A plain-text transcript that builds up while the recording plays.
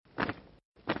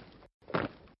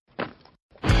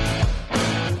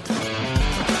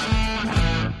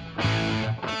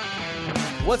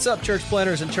What's up, church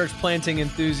planters and church planting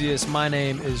enthusiasts? My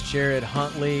name is Jared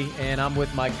Huntley, and I'm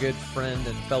with my good friend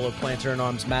and fellow planter in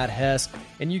arms, Matt Hess.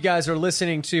 And you guys are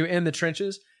listening to In the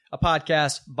Trenches, a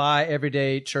podcast by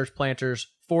everyday church planters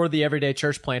for the everyday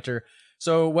church planter.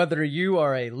 So whether you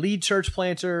are a lead church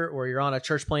planter or you're on a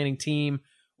church planting team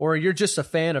or you're just a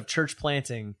fan of church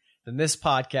planting, then this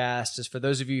podcast is for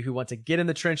those of you who want to get in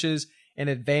the trenches and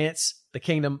advance the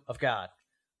kingdom of God.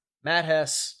 Matt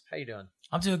Hess, how you doing?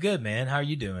 I'm doing good, man. How are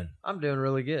you doing? I'm doing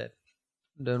really good.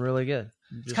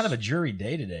 It's kind of a dreary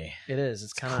day today. It is.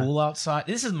 It's kind of cool outside.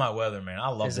 This is my weather, man. I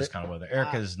love this kind of weather.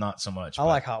 Erica's not so much. I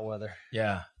like hot weather.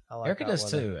 Yeah. Erica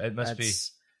does too. It must be.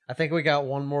 I think we got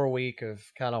one more week of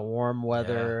kind of warm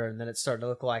weather, and then it's starting to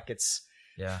look like it's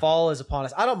fall is upon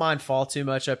us. I don't mind fall too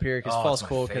much up here because fall's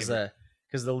cool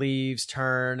because the leaves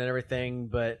turn and everything,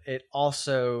 but it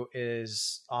also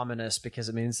is ominous because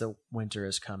it means the winter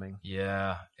is coming.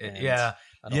 Yeah.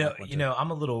 I'm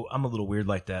a little weird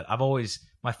like that.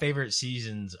 My favorite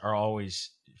seasons are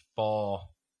always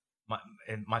fall.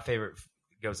 My favorite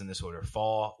goes in this order: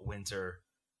 fall, winter,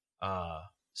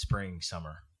 spring,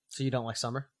 summer. So you don't like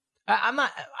summer?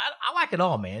 I like it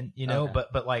all, man. Okay.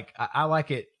 but like I like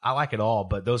it all.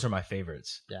 But those are my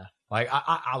favorites. Yeah. Like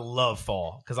I love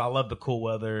fall because I love the cool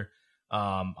weather.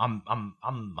 I'm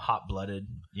hot blooded,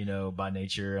 by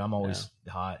nature. I'm always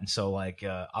hot, and so like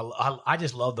I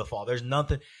just love the fall. There's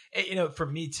nothing, for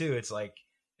me too. It's like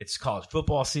it's college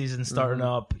football season starting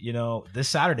up. This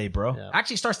Saturday, bro. Yeah.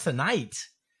 Actually starts tonight.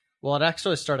 Well, it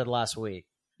actually started last week.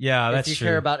 Yeah, that's true. If you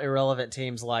care about irrelevant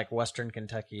teams like Western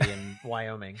Kentucky and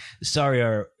Wyoming. Sorry,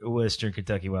 our Western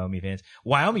Kentucky, Wyoming fans.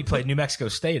 Wyoming played New Mexico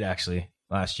State actually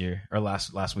last year or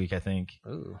last week, I think.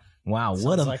 Ooh. Wow,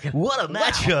 what a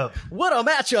matchup. What a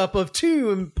matchup of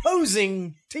two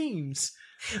imposing teams.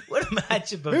 What a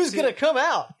matchup of Who's going to come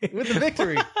out with the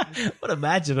victory? What a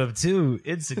matchup of two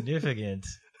insignificant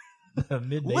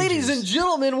Ladies and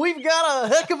gentlemen, we've got a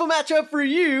heck of a matchup for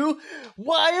you.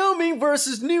 Wyoming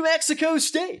versus New Mexico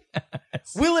State.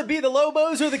 Will it be the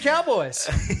Lobos or the Cowboys?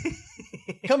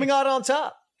 Coming out on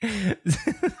top. It's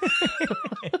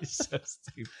so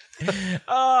stupid.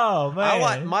 Oh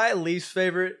man. My least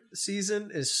favorite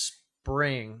season is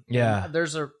spring. Yeah.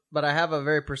 But I have a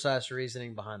very precise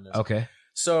reasoning behind this. Okay.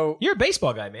 So you're a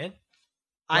baseball guy, man.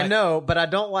 I know, but I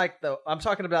don't like I'm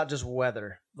talking about just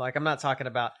weather. Like I'm not talking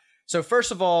about. So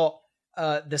first of all,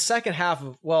 the second half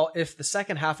of if the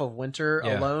second half of winter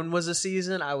alone was a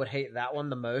season, I would hate that one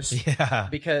the most. Yeah.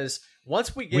 Because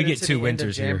once we get two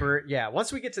winters here. Yeah,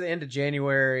 once we get to the end of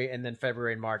January and then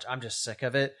February and March, I'm just sick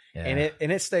of it. Yeah.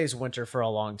 And it stays winter for a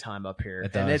long time up here.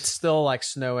 It does. And it's still like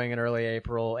snowing in early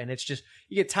April, and it's just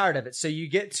you get tired of it. So you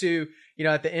get to,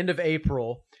 at the end of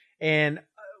April, and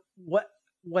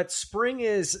what spring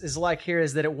is like here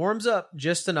is that it warms up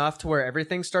just enough to where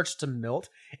everything starts to melt.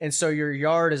 And so your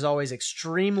yard is always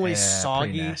extremely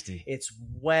soggy. Nasty. It's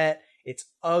wet. It's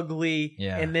ugly.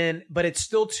 Yeah. But it's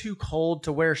still too cold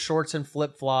to wear shorts and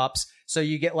flip flops. So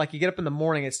you get up in the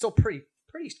morning. It's still pretty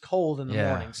cold in the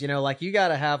mornings. Like you got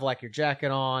to have like your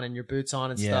jacket on and your boots on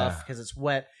and stuff because it's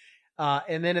wet.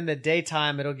 And then in the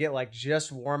daytime, it'll get like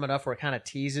just warm enough where it kind of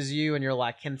teases you, and you're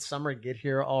like, "Can summer get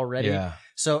here already?" Yeah.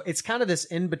 So it's kind of this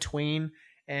in between,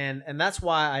 and that's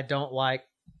why I don't like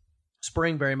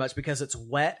spring very much because it's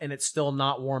wet and it's still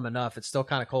not warm enough. It's still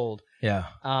kind of cold. Yeah.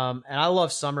 And I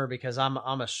love summer because I'm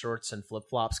a shorts and flip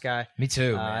flops guy. Me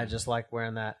too. I just like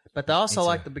wearing that. But I also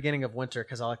like the beginning of winter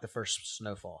because I like the first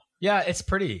snowfall. Yeah, it's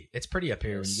pretty. It's pretty up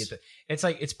here when you get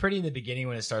it's pretty in the beginning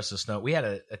when it starts to snow. We had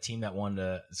a team that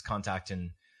is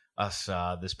contacting us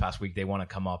this past week. They want to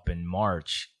come up in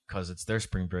March because it's their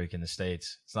spring break in the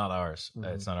States. It's not ours.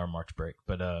 Mm-hmm. It's not our March break,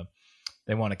 but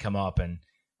they want to come up and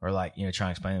we're like, trying to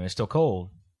explain to them it's still cold,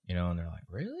 and they're like,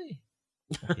 really?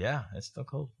 Yeah, it's still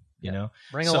cold.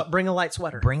 Bring a light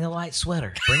sweater. Bring a light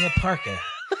sweater. Bring a parka.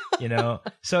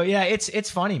 So yeah,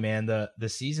 it's funny, man. The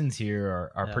seasons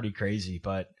here are pretty crazy,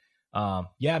 but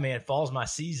man, fall's my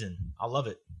season. I love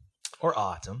it. Or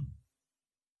autumn.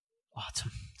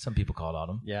 Some people call it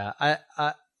autumn. Yeah,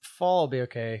 I fall will be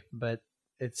okay, but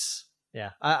it's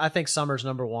I think summer's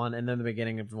number one, and then the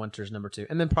beginning of winter's number two,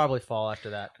 and then probably fall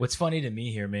after that. What's funny to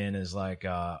me here, man, is like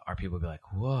our people be like,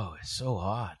 "Whoa, it's so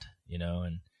hot,"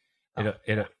 and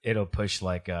it'll push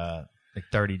like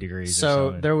 30 degrees.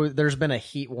 So there's been a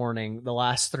heat warning the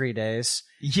last 3 days.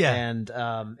 Yeah, and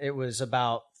it was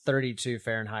about 32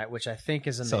 Fahrenheit, which I think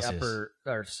is in Celsius. the upper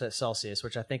or Celsius,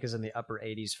 which I think is in the upper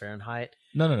 80s Fahrenheit.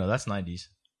 No, that's 90s.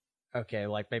 Okay,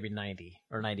 like maybe 90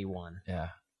 or 91. Yeah.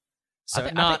 So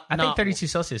I think 32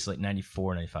 Celsius is like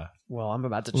 94, 95. Well, I'm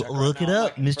about to check. Look it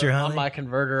up, Mr. Huntley. On my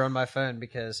converter on my phone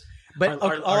because. But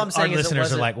our, all I'm saying our is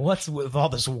listeners are like, what's with all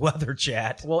this weather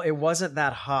chat? Well, it wasn't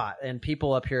that hot, and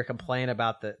people up here complain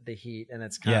about the heat, and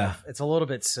it's it's a little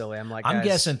bit silly. I'm like, I'm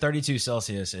guessing 32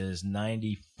 Celsius is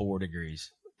 94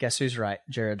 degrees. Guess who's right?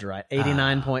 Jared's right.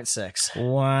 89.6.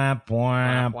 Wah,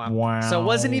 wah, wah. So it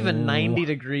wasn't even 90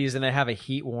 degrees, and they have a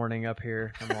heat warning up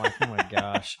here. I'm like, oh my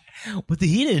gosh. But the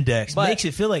heat index makes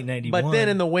it feel like 91. But then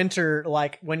in the winter,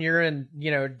 like when you're in,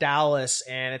 Dallas,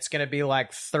 and it's going to be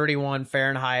like 31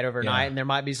 Fahrenheit overnight, and there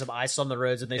might be some ice on the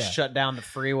roads, and they shut down the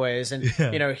freeways.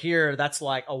 And here, that's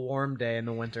like a warm day in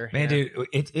the winter. Man, dude,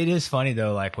 it is funny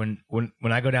though. Like when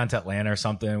I go down to Atlanta or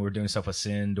something, we're doing stuff with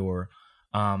Send or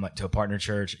to a partner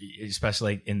church,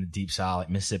 especially in the deep South, like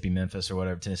Mississippi, Memphis, or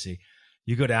whatever, Tennessee.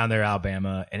 You go down there,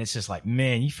 Alabama, and it's just like,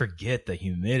 man, you forget the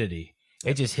humidity.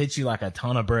 It just hits you like a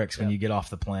ton of bricks when you get off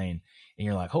the plane, and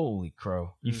you're like, holy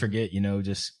crow. You forget,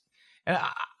 just. And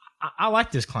I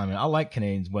like this climate. I like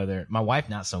Canadian weather. My wife,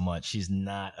 not so much. She's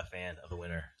not a fan of the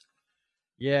winter.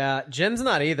 Yeah, Jen's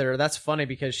not either. That's funny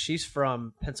because she's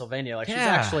from Pennsylvania. Like she's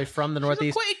actually from the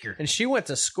Northeast, Quaker. And she went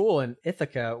to school in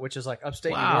Ithaca, which is like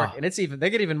upstate New York, and they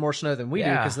get even more snow than we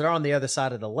do because they're on the other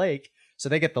side of the lake, so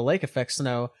they get the lake effect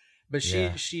snow. But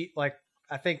she like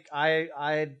I think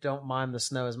I don't mind the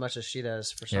snow as much as she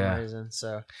does for some reason.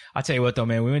 So I'll tell you what though,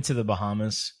 man, we went to the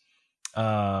Bahamas.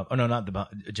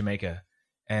 Jamaica,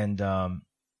 and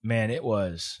man,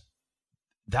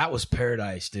 that was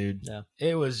paradise, dude. Yeah.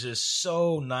 It was just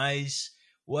so nice.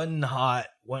 Wasn't hot,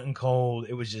 wasn't cold.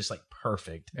 It was just like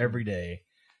perfect every day.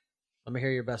 Let me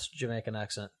hear your best Jamaican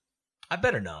accent. I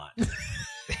better not.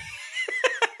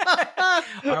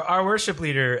 our worship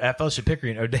leader at Fellowship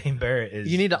Pickering, O'Dane Barrett, is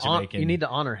Jamaican. You need to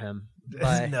honor him.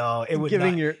 No, it would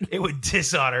it would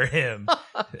dishonor him.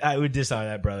 I would dishonor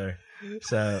that brother.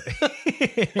 So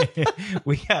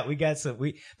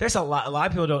there's a lot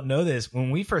of people don't know this.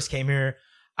 When we first came here,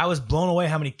 I was blown away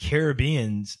how many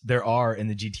Caribbeans there are in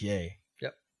the GTA.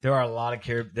 Yep. There are a lot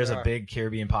of there's a big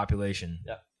Caribbean population.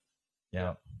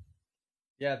 Yeah.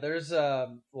 Yeah, there's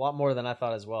a lot more than I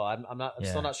thought as well. I'm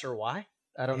still not sure why.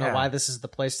 I don't know why this is the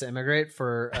place to immigrate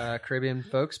for Caribbean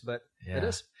folks, but it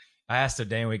is. I asked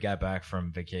O'Dane when we got back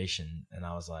from vacation, and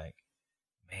I was like,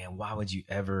 man, why would you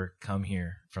ever come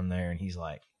here from there? And he's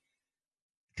like,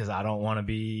 because I don't want to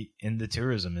be in the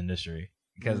tourism industry.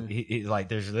 Because he's like,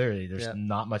 there's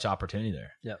not much opportunity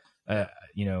there. Yep.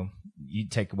 You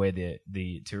take away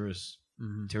the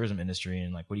tourism industry,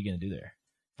 and like, what are you going to do there?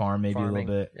 Farm maybe a little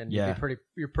bit. And you're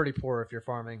pretty poor if you're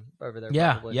farming over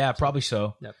there. Probably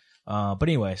so. Yep. But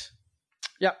anyways.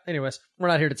 Yeah. Anyways, we're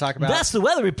not here to talk about. That's the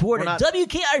weather report at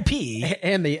WKRP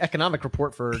and the economic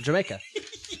report for Jamaica.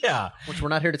 Yeah, which we're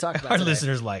not here to talk about. Our today.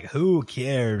 Listeners like, who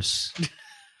cares?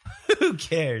 Who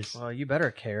cares? Well, you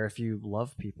better care if you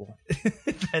love people.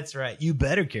 That's right. You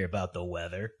better care about the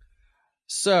weather.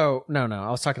 So no,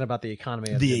 I was talking about the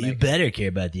economy. You better care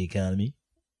about the economy.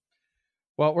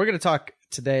 Well, we're going to talk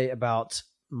today about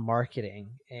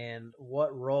marketing and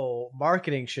what role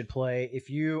marketing should play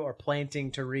if you are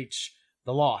planting to reach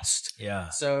the lost. Yeah.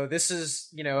 So this is,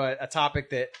 a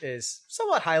topic that is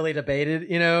somewhat highly debated,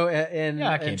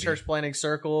 in church planting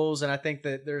circles. And I think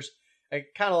that there's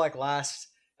kind of like last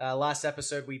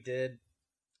episode we did.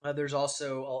 There's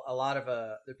also a lot of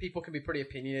the people can be pretty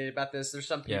opinionated about this. There's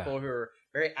some people who are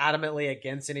very adamantly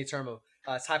against any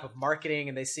type of marketing,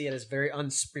 and they see it as very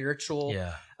unspiritual.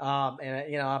 Yeah.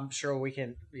 And I'm sure we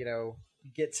can,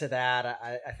 get to that.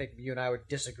 I think you and I would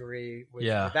disagree with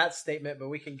that statement, but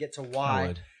we can get to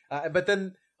why. But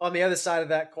then on the other side of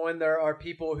that coin, there are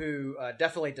people who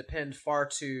definitely depend far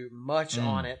too much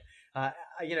on it.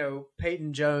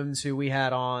 Peyton Jones, who we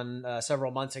had on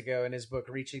several months ago in his book,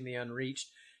 Reaching the Unreached,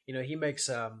 he makes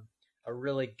a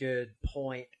really good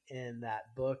point in that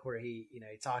book where he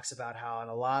talks about how in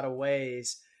a lot of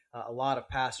ways, a lot of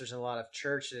pastors and a lot of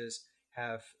churches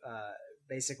have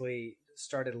basically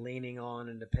started leaning on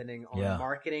and depending on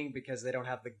marketing because they don't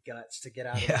have the guts to get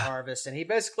out of the harvest. And he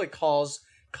basically calls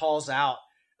out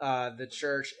the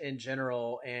church in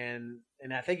general, and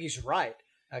I think he's right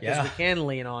because we can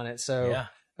lean on it. So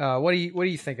what do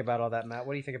you think about all that, Matt?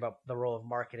 What do you think about the role of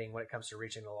marketing when it comes to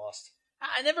reaching the lost?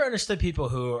 I never understood people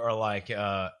who are like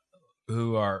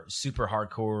who are super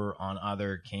hardcore on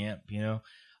either camp.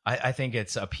 I think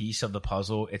it's a piece of the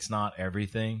puzzle. It's not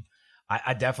everything.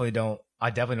 I definitely don't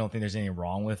think there's anything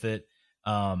wrong with it.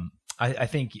 I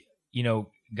think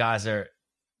guys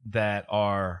that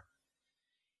are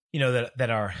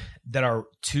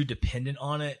too dependent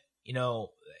on it.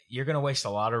 You're going to waste a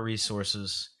lot of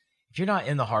resources if you're not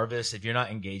in the harvest. If you're not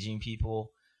engaging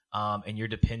people, and you're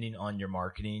depending on your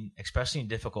marketing, especially in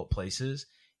difficult places,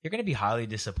 you're going to be highly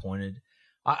disappointed.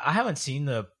 I haven't seen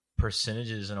the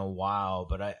percentages in a while,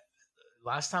 but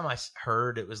last time I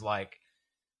heard it was like,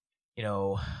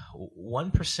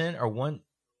 1% or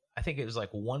I think it was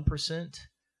like 1%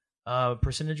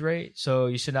 percentage rate. So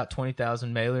you send out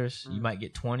 20,000 mailers, you might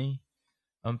get 20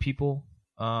 people.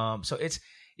 So it's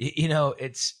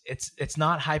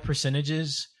not high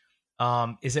percentages.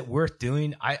 Is it worth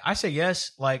doing? I say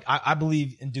yes. Like I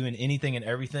believe in doing anything and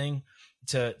everything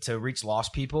to reach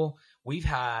lost people. We've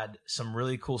had some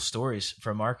really cool stories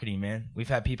from marketing, man. We've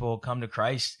had people come to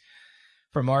Christ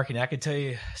for marketing. I could tell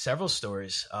you several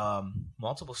stories,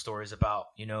 multiple stories about,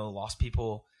 lost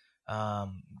people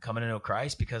coming to know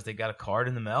Christ because they got a card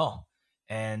in the mail.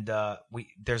 And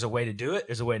there's a way to do it.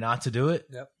 There's a way not to do it.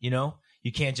 Yep.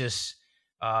 You can't just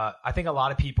I think a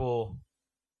lot of people,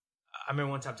 I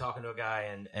remember one time talking to a guy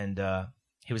and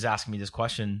he was asking me this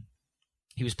question.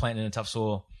 He was planting in a tough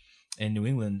soil in New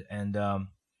England. And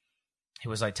he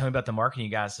was like, tell me about the marketing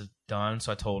you guys have done.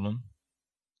 So I told him.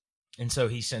 And so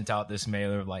he sent out this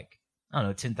mailer of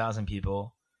 10,000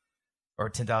 people or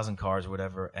 10,000 cards or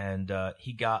whatever. And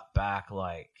he got back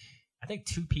I think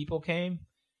 2 people came.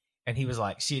 And he was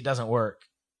like, see, it doesn't work,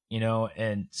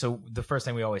 And so the first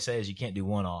thing we always say is you can't do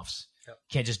one-offs. Yep.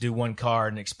 You can't just do one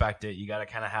card and expect it. You got to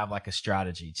kind of have a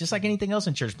strategy, just like anything else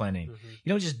in church planting. Mm-hmm. You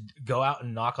don't just go out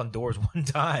and knock on doors one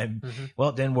time. Mm-hmm. Well,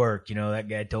 it didn't work. That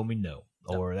guy told me no.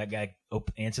 Or that guy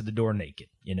answered the door naked,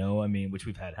 which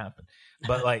we've had happen.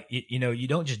 But you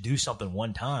don't just do something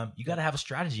one time. You got to have a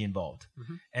strategy involved.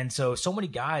 Mm-hmm. And so many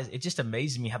guys, it just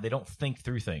amazes me how they don't think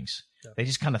through things. Yep. They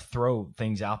just kind of throw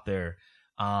things out there.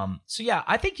 So yeah,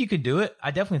 I think you can do it.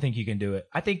 I definitely think you can do it.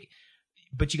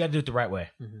 But you got to do it the right way.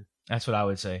 Mm-hmm. That's what I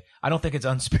would say. I don't think it's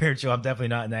unspiritual. I'm definitely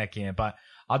not in that camp.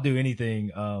 I'll do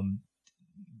anything,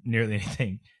 nearly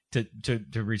anything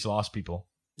to reach lost people.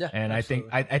 Yeah, and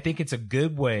absolutely. I think it's a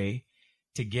good way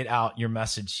to get out your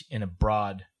message in a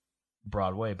broad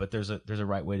way. But there's a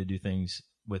right way to do things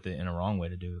with it and a wrong way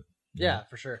to do it. Yeah,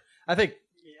 for sure. I think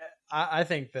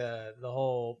the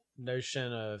whole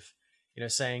notion of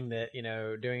saying that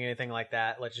doing anything like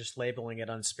that, just labeling it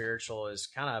unspiritual is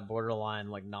kind of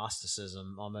borderline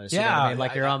Gnosticism almost. Yeah,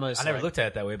 you're almost. I never looked at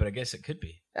it that way, but I guess it could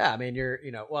be. Yeah, I mean, you're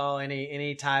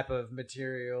any type of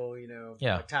material,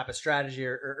 type of strategy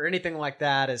or anything like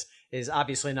that is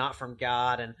obviously not from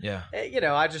God. And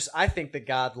I think that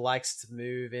God likes to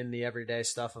move in the everyday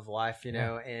stuff of life,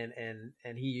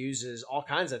 and He uses all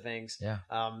kinds of things,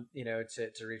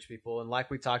 to reach people. And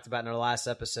like we talked about in our last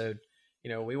episode.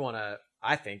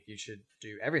 I think you should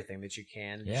do everything that you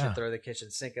can. You should throw the kitchen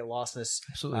sink at lostness.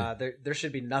 Absolutely. There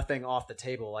should be nothing off the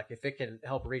table. If it can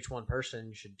help reach one person,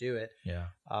 you should do it. Yeah.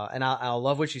 And I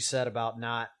love what you said about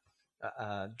not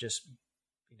just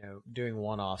doing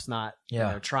one-offs, not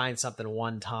trying something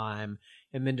one time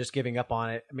and then just giving up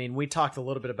on it. I mean, we talked a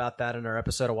little bit about that in our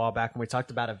episode a while back when we talked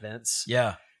about events.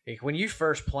 Yeah. When you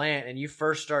first plant and you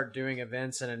first start doing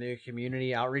events in a new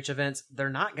community, outreach events, they're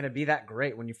not going to be that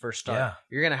great when you first start. Yeah.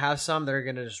 You're going to have some that are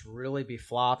going to just really be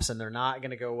flops and they're not going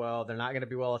to go well. They're not going to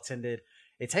be well attended.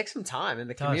 It takes some time in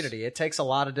the community. It takes a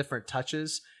lot of different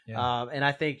touches. Yeah. And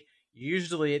I think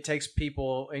usually it takes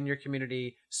people in your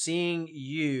community seeing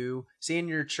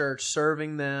your church,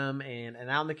 serving them and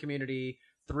out in the community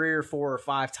 3 or 4 or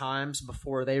 5 times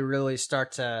before they really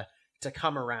start to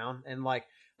come around. And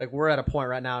we're at a point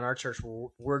right now in our church where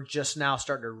we're just now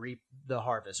starting to reap the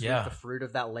harvest, reap the fruit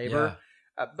of that labor.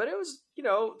 Yeah. But it was,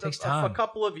 a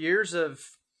couple of years of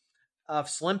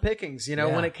slim pickings,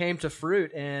 when it came to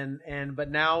fruit,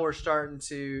 but now we're starting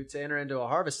to enter into a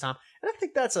harvest time, and I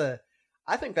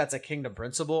think that's a kingdom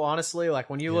principle, honestly.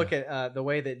 When you look at the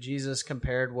way that Jesus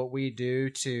compared what we do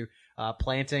to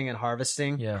planting and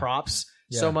harvesting crops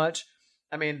so much.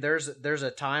 I mean, there's a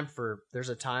time for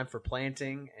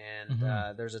planting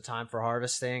and there's a time for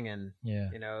harvesting, and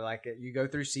you go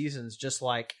through seasons just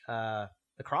like the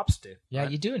crops do. Yeah,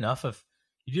 right? You do enough of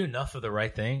the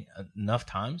right thing enough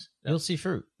times, you'll see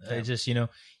fruit. Yeah. It just you'll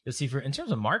see fruit. In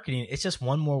terms of marketing, it's just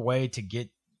one more way to get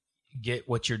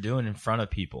what you're doing in front of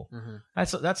people.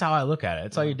 Mm-hmm. That's how I look at it.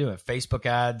 That's all you're doing. Facebook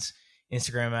ads,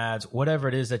 Instagram ads, whatever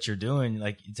it is that you're doing,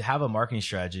 to have a marketing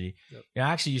strategy. Yep.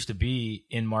 I actually used to be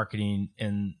in marketing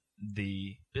in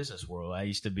the business world. I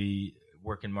used to be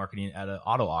working marketing at an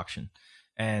auto auction.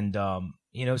 And,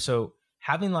 so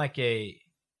having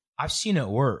I've seen it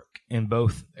work in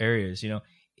both areas.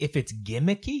 If it's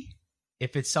gimmicky,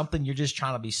 if it's something you're just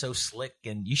trying to be so slick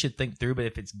and you should think through, but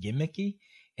if it's gimmicky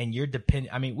and you're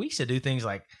we used to do things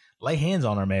like lay hands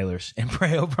on our mailers and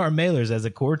pray over our mailers as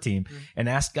a core team and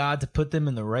ask God to put them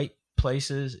in the right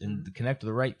places and connect with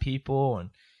the right people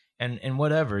and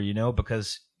whatever,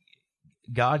 because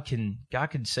God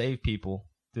can save people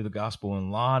through the gospel in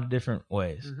a lot of different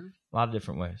ways. A lot of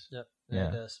different ways. Yep. Yeah.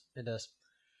 It does.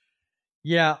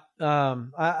 Yeah.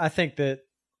 I think that,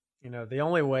 the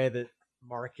only way that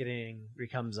marketing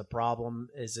becomes a problem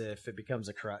is if it becomes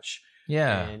a crutch.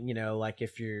 Yeah. And, like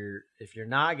if you're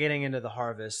not getting into the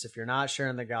harvest, if you're not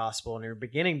sharing the gospel and you're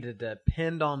beginning to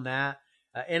depend on that,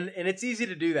 and it's easy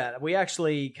to do that. We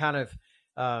actually kind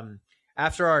of,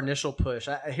 after our initial push,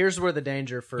 here's where the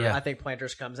danger for, I think,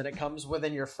 planters comes, and it comes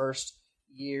within your first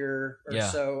year or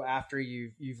so after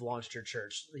you've launched your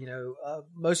church.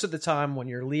 Most of the time when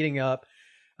you're leading up,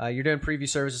 you're doing preview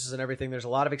services and everything, there's a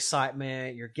lot of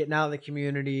excitement. You're getting out in the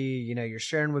community, you're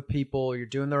sharing with people, you're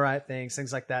doing the right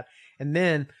things like that. And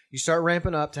then you start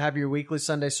ramping up to have your weekly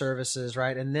Sunday services,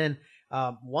 right? And then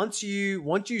once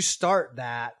you start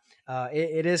that,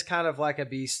 it is kind of like a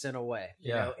beast in a way,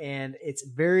 you know, and it's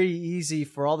very easy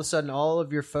for all of a sudden all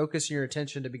of your focus and your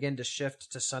attention to begin to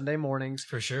shift to Sunday mornings,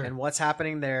 for sure, and what's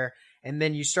happening there. And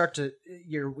then you start to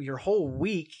your whole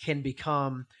week can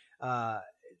become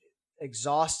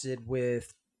exhausted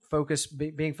with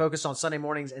being focused on Sunday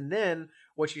mornings. And then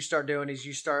what you start doing is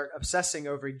you start obsessing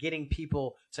over getting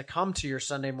people to come to your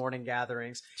Sunday morning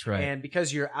gatherings. That's right. And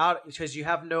because you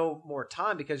have no more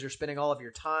time, because you're spending all of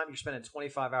your time, you're spending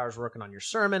 25 hours working on your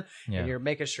sermon, and you're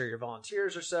making sure your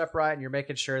volunteers are set up right, and you're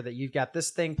making sure that you've got this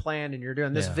thing planned, and you're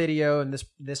doing this video and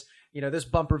this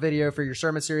bumper video for your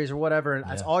sermon series or whatever. And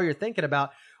that's all you're thinking about.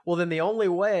 Well, then the only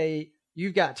way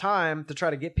you've got time to try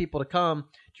to get people to come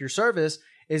to your service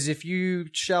is if you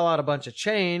shell out a bunch of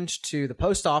change to the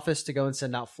post office to go and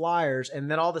send out flyers,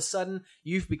 and then all of a sudden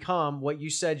you've become what you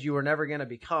said you were never going to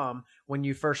become when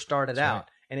you first started out. Right.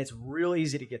 And it's real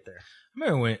easy to get there.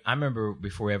 I remember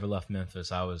before we ever left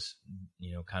Memphis, I was,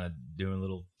 kind of doing a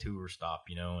little tour stop,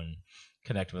 and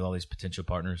connecting with all these potential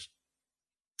partners.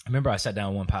 I remember I sat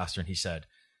down with one pastor and he said,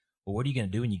 "Well, what are you going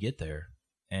to do when you get there?"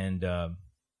 And I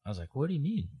was like, "What do you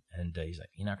mean?" And he's like,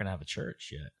 "You're not going to have a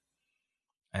church yet."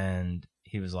 And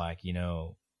he was like,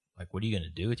 what are you going to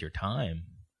do with your time?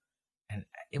 And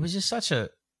it was just such a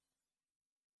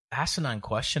asinine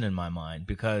question in my mind,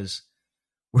 because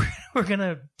we're going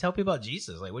to tell people about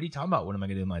Jesus. Like, what are you talking about? What am I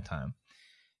going to do with my time?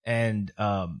 And,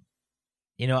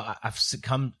 I've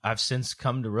since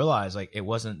come to realize, like, it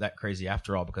wasn't that crazy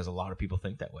after all, because a lot of people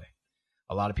think that way.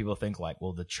 A lot of people think like,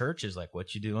 well, the church is like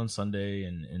what you do on Sunday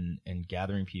and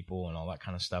gathering people and all that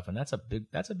kind of stuff. And that's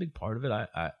a big part of it.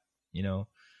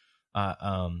 I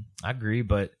agree,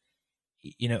 but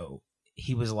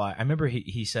he was like, I remember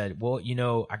he said, well,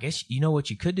 I guess what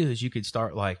you could do is you could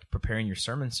start like preparing your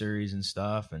sermon series and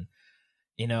stuff, and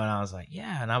and I was like,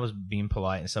 yeah, and I was being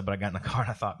polite and stuff, but I got in the car and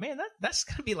I thought, man, that's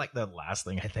gonna be like the last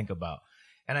thing I think about.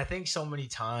 And I think so many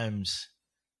times,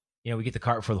 we get the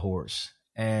cart before the horse,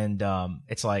 and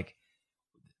it's like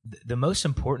the most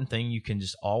important thing you can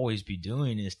just always be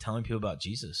doing is telling people about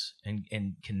Jesus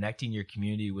and connecting your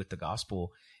community with the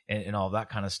gospel and all that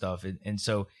kind of stuff. And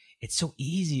so it's so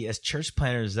easy as church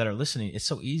planners that are listening. It's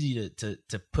so easy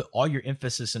to put all your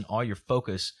emphasis and all your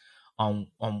focus on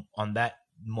that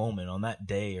moment, on that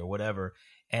day or whatever.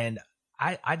 And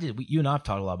you and I've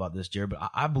talked a lot about this, Jared, but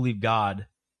I believe God,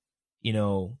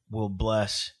 will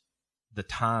bless the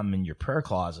time in your prayer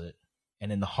closet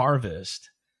and in the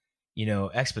harvest,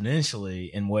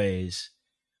 exponentially in ways,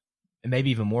 and maybe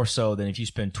even more so than if you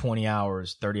spend 20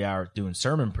 hours, 30 hours doing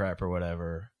sermon prep or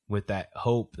whatever, with that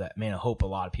hope that, man, I hope a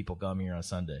lot of people come here on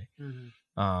Sunday.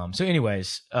 Mm-hmm. So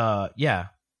anyways,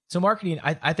 So marketing,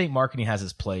 I think marketing has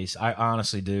its place. I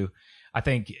honestly do. I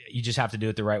think you just have to do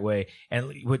it the right way.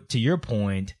 And to your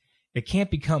point, it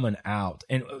can't become an out.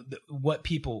 And what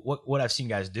I've seen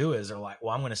guys do is they're like,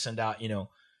 well, I'm going to send out,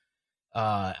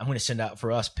 I'm going to send out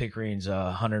for us Pickering's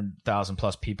 100,000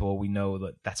 plus people. We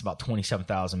know that's about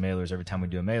 27,000 mailers every time we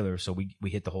do a mailer. So we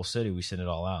hit the whole city. We send it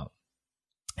all out.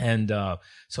 And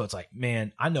so it's like,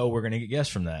 man, I know we're going to get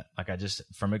guests from that. Like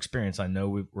from experience, I know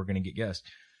we're going to get guests.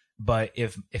 But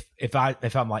if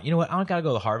I'm like, you know what, I don't got to go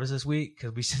to the harvest this week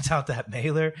because we sent out that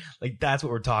mailer, like that's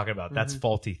what we're talking about. That's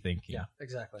faulty thinking. Yeah,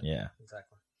 exactly. Yeah,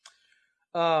 exactly.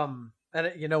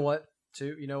 And you know what,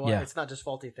 too? You know what? Yeah. It's not just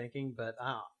faulty thinking, but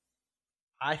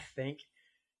I think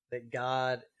that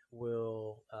God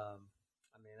will.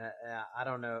 I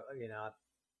don't know.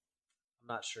 I'm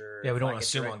not sure. Yeah, we don't want to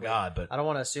assume on God, but I don't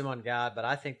want to assume on God, but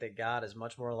I think that God is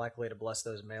much more likely to bless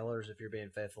those mailers if you're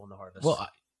being faithful in the harvest. Well,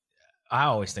 I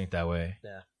always think that way.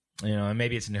 Yeah. And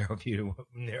maybe it's a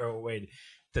narrow way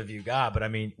to view God, but I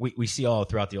mean, we see all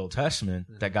throughout the Old Testament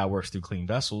that God works through clean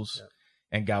vessels. Yeah.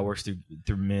 and God works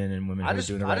through men and women who are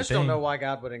doing the right thing. I just don't know why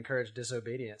God would encourage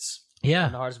disobedience. Yeah.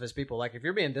 In the hearts of his people. Like, if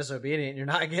you're being disobedient, you're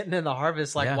not getting in the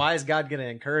harvest. Like, why is God going to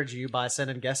encourage you by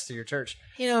sending guests to your church?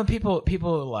 You know, people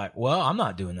are like, well, I'm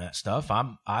not doing that stuff.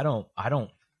 I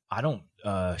don't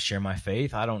share my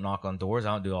faith. I don't knock on doors.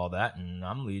 I don't do all that. And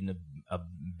I'm leading a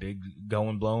big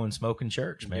going, blowing, smoking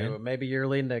church, man. Maybe you're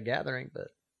leading a gathering, but.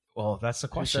 Well, that's the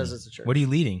question. Who says it's a church? What are you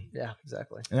leading? Yeah,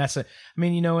 exactly. And I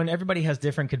mean, you know, and everybody has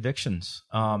different convictions.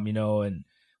 You know, and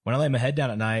when I lay my head down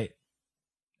at night,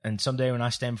 and someday when I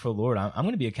stand before the Lord, I'm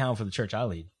going to be accountable for the church I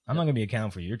lead. I'm not going to be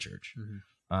accountable for your church.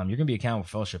 Mm-hmm. You're going to be accountable for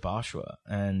Fellowship Oshawa.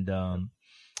 And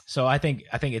so I think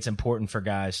it's important for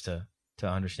guys to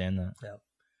understand that. Yeah.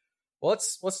 Well,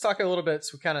 let's talk a little bit.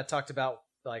 So we kind of talked about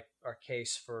like our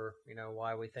case for, you know,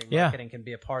 why we think marketing can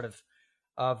be a part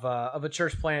of a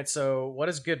church plant. So what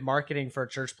does good marketing for a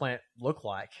church plant look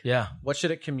like? Yeah. What should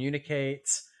it communicate?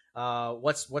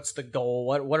 What's the goal?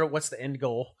 What's the end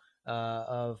goal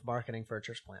of marketing for a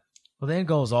church plant? Well, the end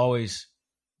goal is always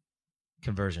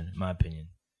conversion, in my opinion.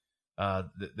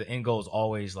 The end goal is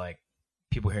always like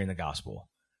people hearing the gospel.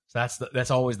 So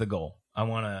that's always the goal. I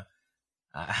want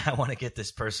to get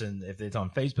this person, if it's on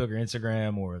Facebook or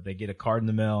Instagram, or if they get a card in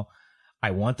the mail,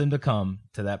 I want them to come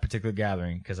to that particular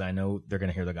gathering because I know they're going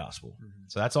to hear the gospel. Mm-hmm.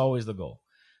 So that's always the goal.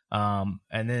 And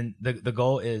then the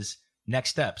goal is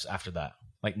next steps after that.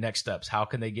 Like next steps, how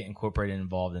can they get incorporated,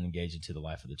 involved, and engaged into the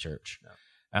life of the church?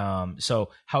 Yeah. So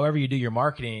however you do your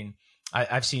marketing,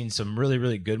 I've seen some really,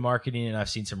 really good marketing, and I've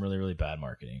seen some really, really bad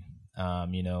marketing.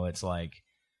 You know, it's like,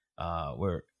 are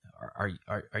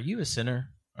you a sinner?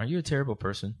 Are you a terrible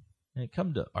person? And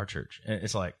come to our church. And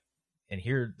it's like, and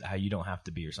hear how you don't have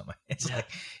to be or something. It's like,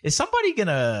 is somebody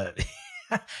gonna,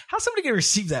 how's somebody gonna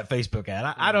receive that Facebook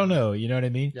ad? I don't know. You know what I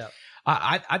mean? Yeah.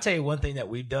 I tell you one thing that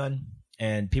we've done,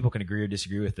 and people can agree or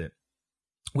disagree with it.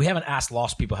 We haven't asked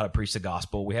lost people how to preach the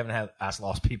gospel. We haven't asked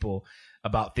lost people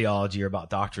about theology or about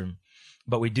doctrine,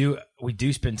 but we do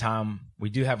spend time. We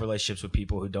do have relationships with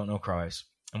people who don't know Christ,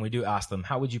 and we do ask them,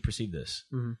 how would you perceive this?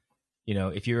 Mm-hmm. You know,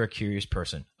 if you're a curious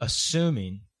person,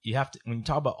 assuming you have to, when you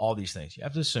talk about all these things, you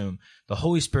have to assume the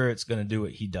Holy Spirit's going to do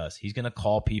what he does. He's going to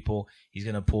call people. He's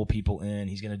going to pull people in.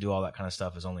 He's going to do all that kind of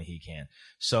stuff as only he can.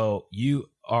 So you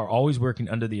are always working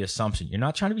under the assumption. You're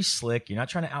not trying to be slick. You're not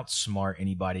trying to outsmart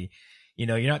anybody. You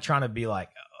know, you're not trying to be like,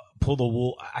 pull the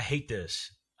wool. I hate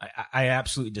this. I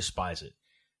absolutely despise it.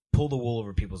 Pull the wool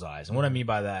over people's eyes. And what I mean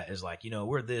by that is like, you know,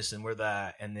 we're this and we're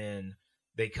that. And then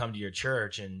they come to your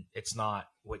church and it's not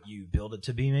what you build it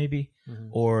to be, maybe. Mm-hmm.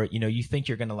 Or, you know, you think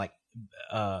you're going to like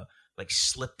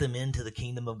slip them into the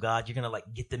kingdom of God. You're going to like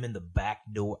get them in the back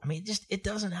door. I mean, it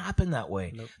doesn't happen that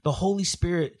way. Nope. The Holy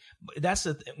Spirit,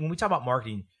 when we talk about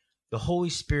marketing, the Holy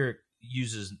Spirit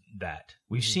uses that.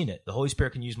 We've seen it. The Holy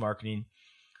Spirit can use marketing.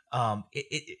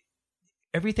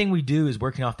 Everything we do is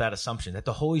working off that assumption that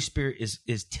the Holy Spirit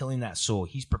is tilling that soul.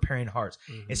 He's preparing hearts.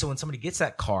 Mm-hmm. And so when somebody gets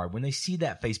that card, when they see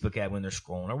that Facebook ad, when they're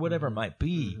scrolling or whatever it might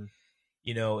be,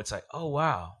 you know, it's like, oh,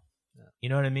 wow. Yeah. You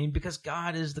know what I mean? Because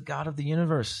God is the God of the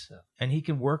universe and he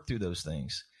can work through those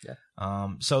things. Yeah.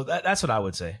 So that's what I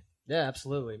would say. Yeah,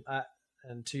 absolutely.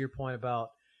 And to your point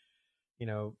about, you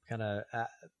know, kind of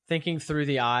thinking through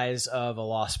the eyes of a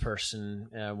lost person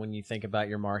when you think about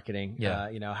your marketing,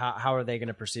 you know, how are they going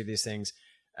to perceive these things?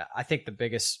 I think the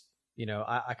biggest, you know,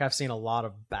 I've seen a lot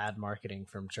of bad marketing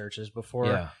from churches before.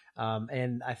 Yeah.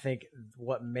 And I think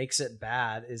what makes it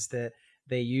bad is that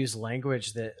they use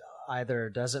language that either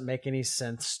doesn't make any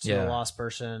sense to a lost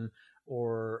person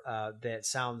or that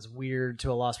sounds weird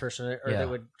to a lost person or that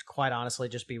would quite honestly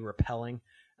just be repelling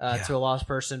to a lost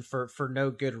person for no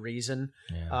good reason.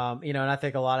 Yeah. You know, and I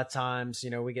think a lot of times,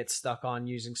 you know, we get stuck on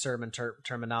using sermon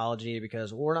terminology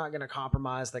because we're not going to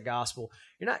compromise the gospel.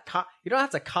 You don't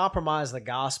have to compromise the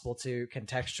gospel to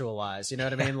contextualize. You know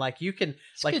what I mean? Like you can,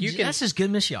 that's just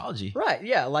good missiology, right?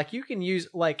 Yeah, like you can use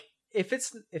like if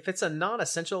it's a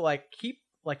non-essential, keep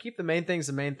the main things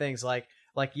the main things. Like,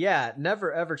 yeah,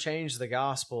 never ever change the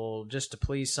gospel just to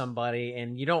please somebody.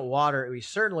 And we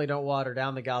certainly don't water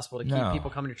down the gospel to keep people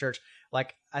coming to church.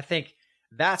 Like, I think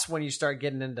that's when you start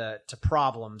getting into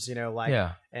problems, you know,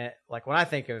 like when I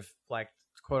think of like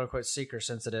quote unquote seeker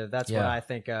sensitive, that's what I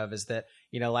think of is that,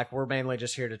 you know, like we're mainly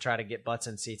just here to try to get butts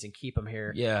in seats and keep them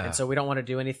here. Yeah. And so we don't want to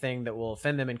do anything that will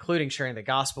offend them, including sharing the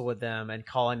gospel with them and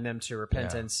calling them to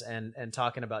repentance and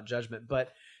talking about judgment.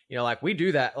 But, you know, like we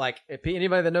do that. Like if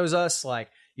anybody that knows us, like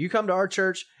you come to our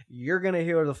church, you're going to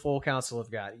hear the full counsel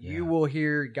of God. Yeah. You will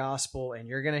hear gospel and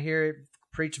you're going to hear it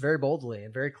preached very boldly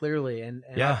and very clearly. And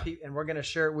we're going to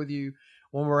share it with you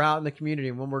when we're out in the community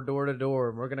and when we're door to door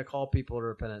and we're going to call people to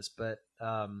repentance. But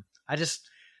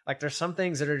like there's some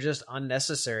things that are just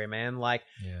unnecessary, man. Like,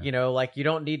 Yeah. you know, like you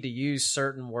don't need to use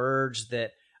certain words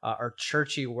that are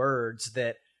churchy words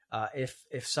that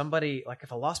if somebody, like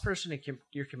if a lost person in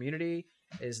your community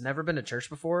has never been to church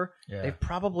before, Yeah. they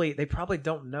probably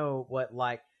don't know what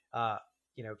like,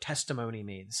 you know, testimony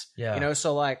means. Yeah. You know,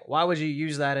 so like, why would you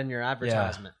use that in your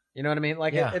advertisement? You know what I mean?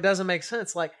 Like, Yeah. it doesn't make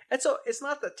sense. Like, it's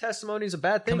not that testimony is a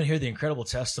bad thing. Come and hear the incredible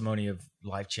testimony of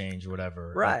life change or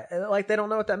whatever. Right. Like, they don't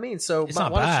know what that means. So It's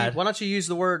not why bad. don't you use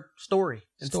the word story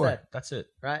Story. instead? That's it.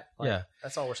 Right? Like, Yeah.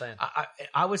 That's all we're saying.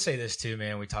 I would say this too,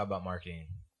 man. We talk about marketing.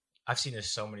 I've seen this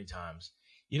so many times.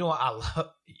 You know what I love?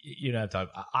 You know,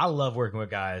 I love working with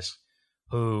guys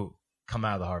who come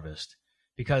out of the harvest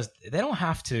because they don't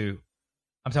have to.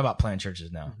 I'm talking about plant churches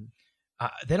now.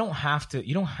 Mm-hmm. They don't have to.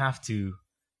 You don't have to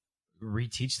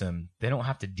reteach them. They don't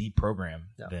have to deprogram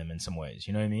them in some ways.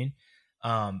 You know what I mean?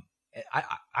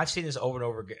 I've seen this over and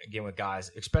over again with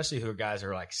guys, especially who are guys who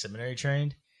are like seminary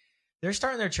trained. They're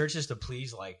starting their churches to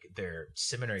please like their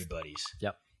seminary buddies.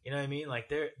 Yep. You know what I mean?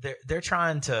 Like they're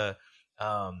trying to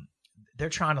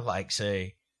like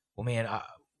say, well, man,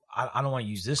 I don't want to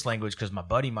use this language because my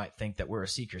buddy might think that we're a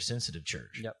seeker sensitive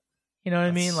church. Yep. You know what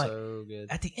I mean? Like so good.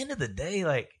 at the end of the day,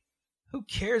 like who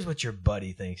cares what your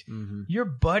buddy thinks? Mm-hmm. Your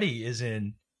buddy is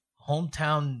in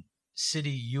hometown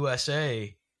city,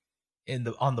 USA,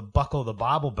 on the buckle of the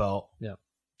Bible Belt. Yep.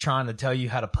 Trying to tell you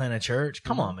how to plant a church.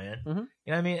 Come Mm-hmm. on, man. Mm-hmm. You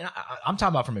know what I mean? I'm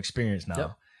talking about from experience now.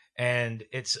 Yep. And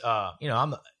it's you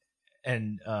know,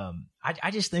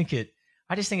 I just think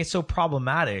it's so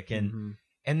problematic. And Mm-hmm.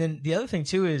 and then the other thing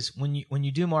too is when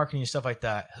you do marketing and stuff like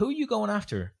that, who are you going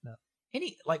after? No.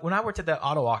 Like when I worked at that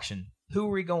auto auction, who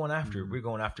were we going after? Mm-hmm. We're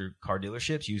going after car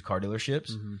dealerships, used car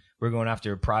dealerships. Mm-hmm. We're going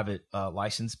after private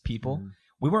licensed people. Mm-hmm.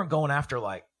 We weren't going after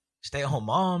like stay-at-home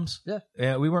moms.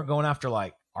 Yeah. We weren't going after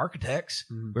like architects.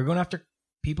 Mm-hmm. We were going after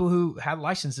people who had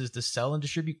licenses to sell and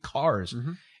distribute cars.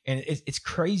 Mm-hmm. And it's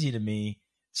crazy to me,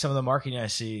 some of the marketing I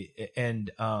see.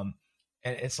 And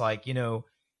it's like, you know,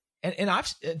 and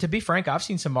I've, to be frank, I've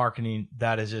seen some marketing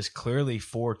that is just clearly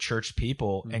for church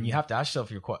people. Mm-hmm. And you have to ask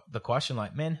yourself the question,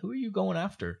 like, man, who are you going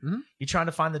after? Mm-hmm. You trying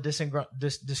to find the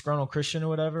disgruntled Christian or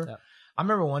whatever? Yeah. I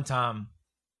remember one time,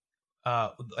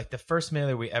 like the first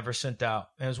mailer we ever sent out,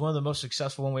 and it was one of the most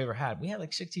successful one we ever had. We had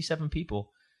like 67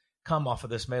 people come off of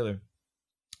this mailer,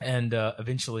 and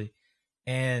eventually,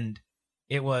 and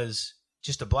it was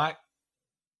just a black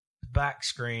back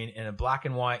screen and a black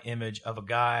and white image of a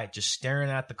guy just staring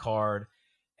at the card,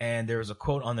 and there was a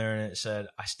quote on there, and it said,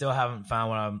 "I still haven't found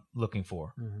what I'm looking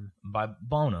for," Mm-hmm. by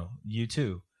Bono,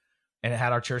 U2, and it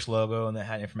had our church logo and it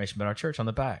had information about our church on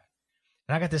the back.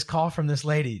 And I got this call from this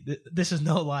lady. This is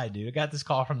no lie, dude. I got this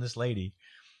call from this lady.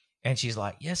 And she's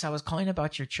like, yes, I was calling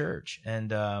about your church.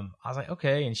 And I was like,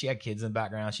 okay. And she had kids in the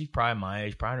background. She's probably my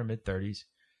age, probably in her mid-30s.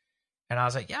 And I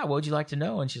was like, yeah, what would you like to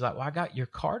know? And she's like, well, I got your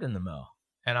card in the mail.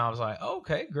 And I was like, oh,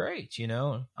 okay, great. You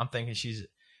know, and I'm thinking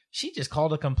she just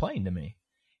called to complain to me.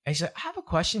 And she's like, I have a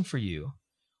question for you.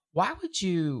 Why would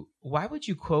you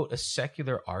quote a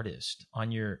secular artist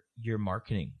on your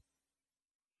marketing?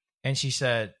 And she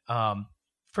said,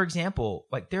 for example,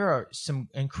 like there are some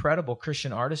incredible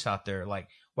Christian artists out there. Like,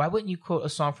 why wouldn't you quote a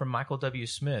song from Michael W.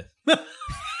 Smith?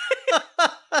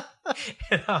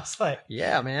 And I was like,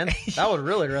 yeah, man, that would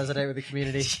really resonate with the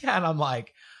community. Yeah. And I'm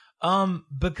like,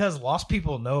 because lost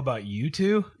people know about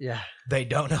U2. Yeah. They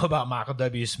don't know about Michael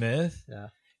W. Smith. Yeah.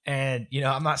 And, you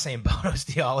know, I'm not saying Bono's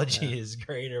theology is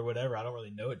great or whatever. I don't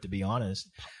really know it, to be honest.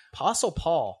 Apostle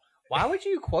Paul, why would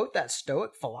you quote that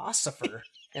Stoic philosopher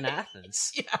in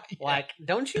Athens? Yeah. Like,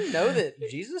 don't you know that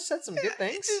Jesus said some good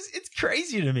things? It's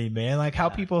crazy to me, man, like how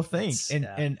people think.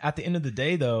 And at the end of the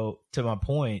day, though, to my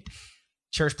point,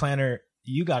 church planner,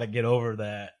 you got to get over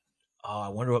that. Oh, I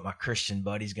wonder what my Christian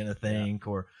buddy's going to think.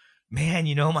 Or, man,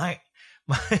 you know, my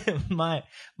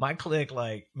clique,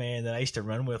 like, man, that I used to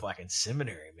run with, like in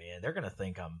seminary, man, they're going to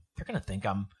think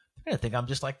I'm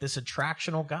just like this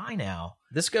attractional guy now.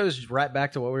 This goes right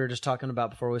back to what we were just talking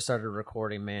about before we started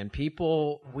recording, man.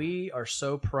 We are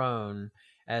so prone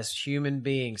as human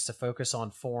beings to focus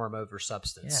on form over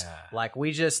substance. Yeah. Like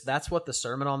that's what the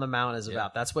Sermon on the Mount is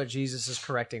about. That's what Jesus is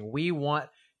correcting. We want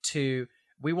to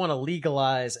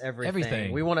legalize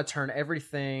everything. We want to turn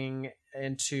everything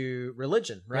into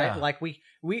religion, right? Yeah. Like we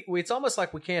it's almost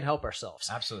like we can't help ourselves.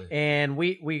 Absolutely. And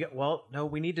we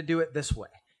need to do it this way.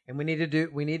 And we need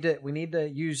to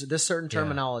use this certain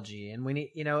terminology, and we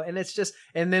need, you know, and it's just,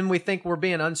 and then we think we're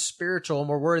being unspiritual, and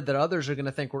we're worried that others are going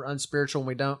to think we're unspiritual, and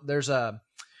we don't. There's a,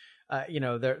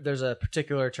 there's a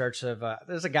particular church of,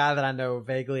 there's a guy that I know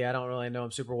vaguely. I don't really know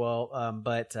him super well,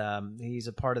 but he's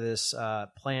a part of this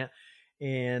plant.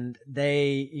 and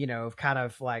they, have kind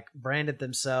of like branded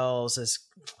themselves as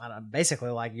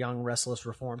basically like young, restless,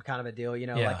 reformed kind of a deal.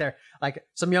 Like they're like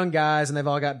some young guys, and they've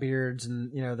all got beards,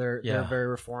 and they're very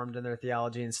reformed in their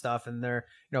theology and stuff, and they're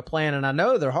playing. And I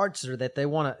know their hearts are that they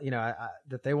want to,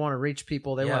 that they want to reach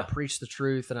people, they want to preach the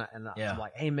truth, and I'm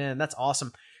like, amen, that's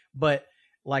awesome, but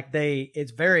like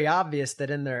it's very obvious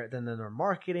that in their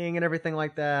marketing and everything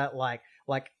like that, like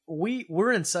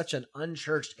we're in such an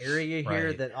unchurched area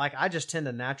here that like I just tend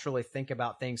to naturally think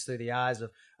about things through the eyes of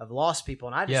lost people,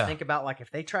 and I just think about like if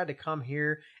they tried to come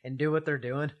here and do what they're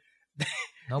doing,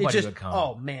 nobody would come.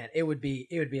 Oh man, it would be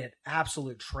an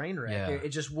absolute train wreck. Yeah. It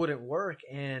just wouldn't work,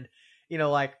 and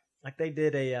like they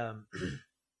did a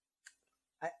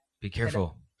be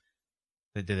careful.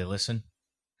 Did they listen?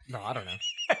 No, I don't know.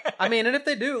 I mean, and if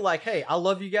they do, like, hey, I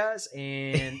love you guys,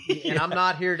 and I'm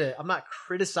not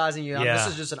criticizing you. This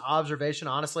is just an observation,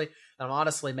 honestly, that I'm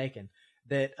honestly making.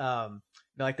 That,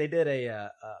 like they did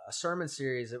a sermon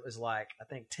series. It was like, I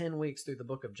think 10 weeks through the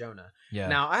book of Jonah. Yeah.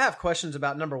 Now I have questions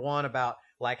about, number one, about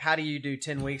like, how do you do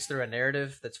 10 weeks through a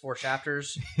narrative that's 4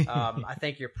 chapters? I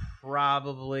think you're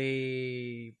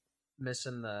probably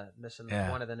missing the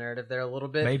one of the narrative there a little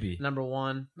bit. Maybe. Number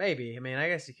one, maybe. I mean, I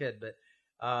guess you could,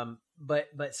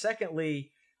 but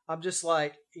secondly, I'm just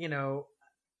like,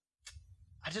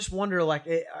 I just wonder, like,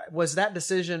 was that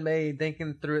decision made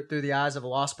thinking through it through the eyes of a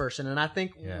lost person? And I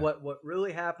think what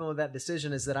really happened with that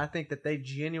decision is that I think that they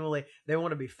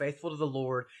want to be faithful to the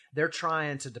Lord. They're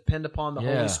trying to depend upon the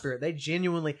Holy Spirit.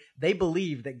 They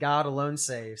believe that God alone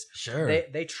saves. Sure.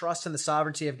 They trust in the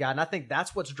sovereignty of God. And I think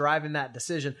that's what's driving that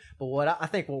decision. But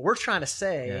what we're trying to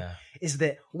say is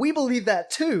that we believe that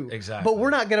too. Exactly. But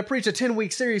we're not going to preach a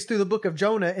 10-week series through the book of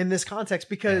Jonah in this context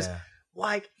because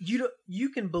like you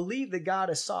can believe that God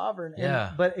is sovereign,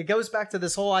 but it goes back to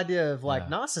this whole idea of like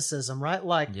Gnosticism, right?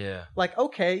 Like,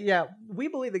 okay, we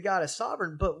believe that God is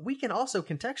sovereign, but we can also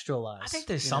contextualize. I think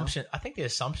the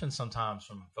assumption sometimes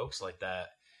from folks like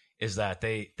that is that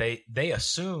they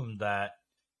assume that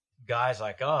guys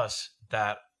like us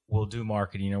that will do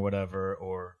marketing or whatever,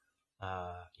 or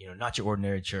not your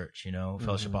ordinary church,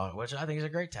 fellowship, which I think is a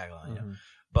great tagline,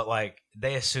 but like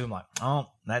they assume like, oh,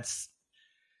 that's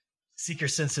seeker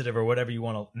sensitive or whatever you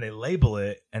want to, and they label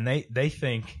it, and they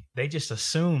just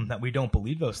assume that we don't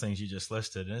believe those things you just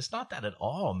listed, and it's not that at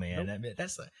all, man. Nope. I mean,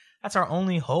 that's our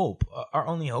only hope. Our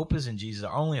only hope is in Jesus.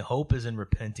 Our only hope is in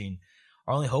repenting.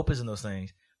 Our only hope is in those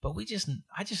things. But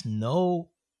I just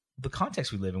know the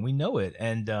context we live in. We know it,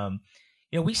 and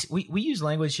we use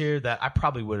language here that I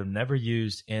probably would have never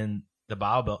used in the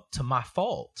Bible to my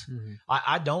fault. Mm-hmm.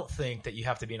 I don't think that you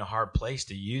have to be in a hard place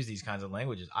to use these kinds of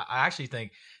languages. I actually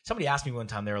think somebody asked me one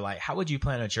time, they were like, how would you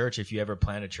plant a church if you ever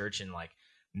plant a church in like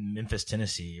Memphis,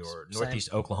 Tennessee or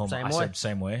Northeast Oklahoma? I said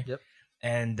same way. Yep.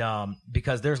 And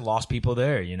because there's lost people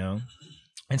there,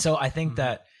 and so I think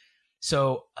that,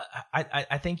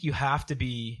 I think you have to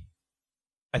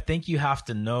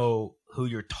know who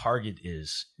your target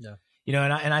is. Yeah.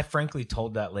 And I frankly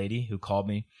told that lady who called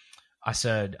me, I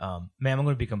said, ma'am, I'm going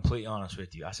to be completely honest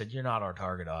with you. I said, you're not our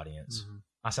target audience. Mm-hmm.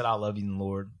 I said, I love you in the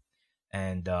Lord.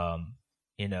 And, and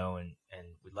we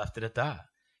left it at that.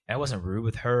 And I wasn't rude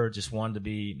with her, just wanted to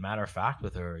be matter of fact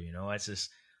with her. It's just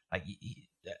like,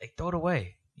 throw it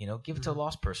away, give it to a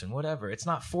lost person, whatever. It's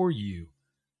not for you.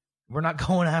 We're not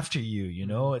going after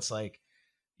you, it's like,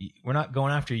 we're not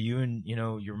going after you and,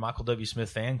 your Michael W.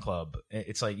 Smith fan club.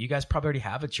 It's like, you guys probably already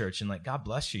have a church and like, God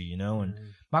bless you, and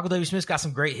Michael W. Smith's got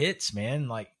some great hits, man.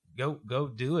 Like go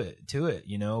do it to it,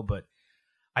 but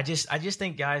I just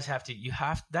think guys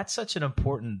that's such an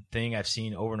important thing I've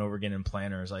seen over and over again in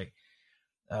planners. Like,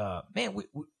 man,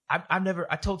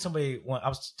 I told somebody when I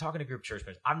was talking to group church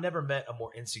planners, I've never met a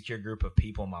more insecure group of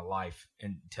people in my life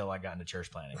until I got into church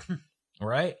planning.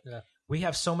 Right? Yeah. We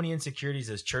have so many insecurities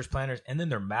as church planners, and then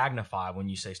they're magnified when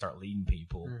you start leading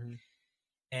people. Mm-hmm.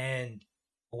 And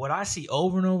what I see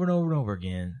over and over and over and over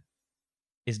again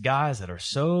is guys that are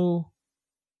so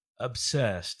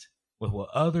obsessed with what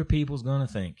other people's going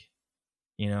to think.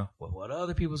 What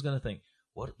other people's going to think.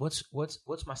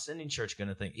 What's my sending church going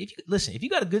to think? If you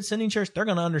got a good sending church, they're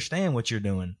going to understand what you're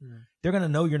doing. Mm-hmm. They're going to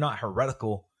know you're not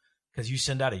heretical because you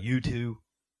send out a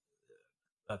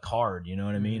card, you know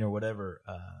what I mean, or whatever.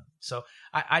 So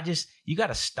I just, you got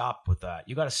to stop with that.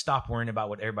 You got to stop worrying about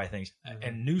what everybody thinks. Mm-hmm.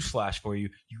 And newsflash for you,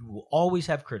 you will always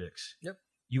have critics. Yep.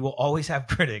 You will always have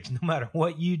critics, no matter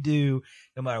what you do,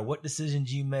 no matter what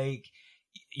decisions you make.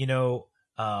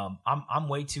 I'm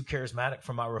way too charismatic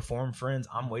for my Reformed friends.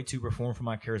 I'm way too Reformed for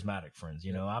my charismatic friends.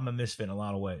 I'm a misfit in a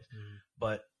lot of ways. Mm-hmm.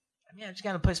 But I just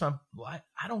got to place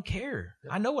I don't care.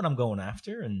 Yep. I know what I'm going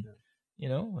after, and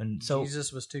And so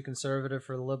Jesus was too conservative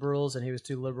for the liberals, and he was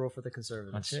too liberal for the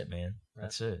conservatives. That's it, man. Right.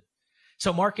 That's it.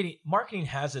 So marketing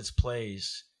has its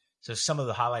place. So some of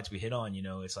the highlights we hit on,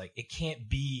 it's like it can't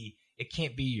be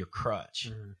your crutch.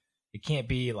 Mm-hmm. It can't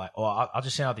be like, oh, I'll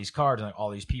just send out these cards and like all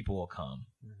these people will come.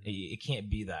 Mm-hmm. It can't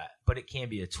be that, but it can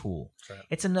be a tool. Right.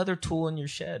 It's another tool in your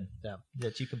shed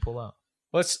that you can pull out.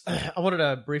 I wanted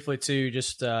to briefly too,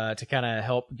 just to kind of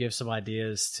help give some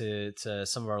ideas to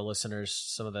some of our listeners,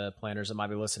 some of the planners that might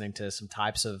be listening, to some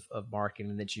types of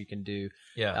marketing that you can do.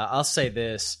 Yeah, I'll say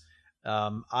this: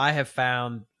 I have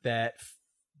found that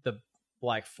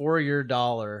for your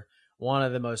dollar, one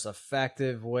of the most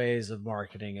effective ways of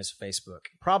marketing is Facebook.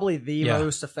 Probably the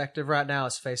most effective right now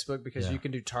is Facebook, because you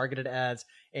can do targeted ads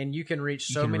and you can reach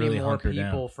so many really more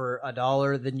people for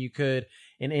 $1 than you could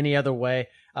in any other way.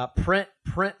 Print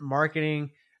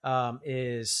marketing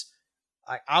is,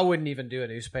 I wouldn't even do a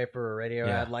newspaper or radio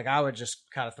ad. Like, I would just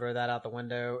kind of throw that out the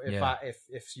window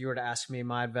if you were to ask me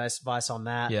my advice on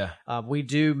that. Yeah, we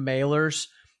do mailers.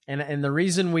 And the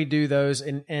reason we do those,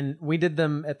 and we did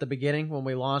them at the beginning when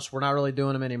we launched, we're not really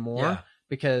doing them anymore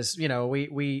because,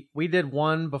 we did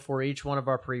one before each one of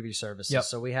our preview services. Yep.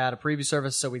 So we had a preview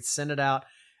service, so we'd send it out.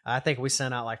 I think we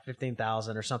sent out like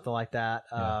 15,000 or something like that.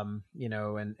 Yeah.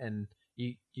 And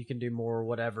you can do more or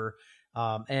whatever.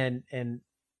 And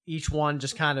each one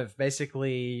just kind of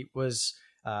basically was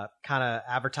kind of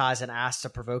advertised and asked a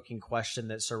provoking question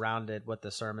that surrounded what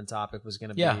the sermon topic was going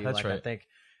to be. Yeah, that's right.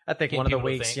 I think one of the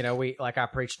weeks, I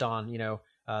preached on,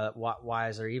 why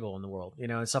is there evil in the world,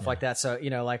 and stuff like that. So,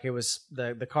 like it was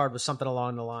the card was something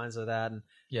along the lines of that. And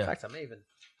in fact, I'm even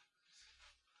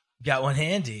got one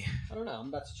handy. I don't know. I'm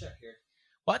about to check here.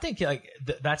 Well, I think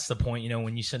that's the point.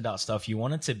 When you send out stuff, you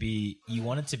want it to be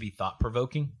thought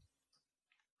provoking.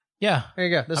 Yeah, there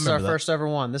you go. This is our first ever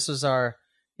one. This is our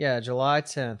July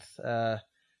 10th.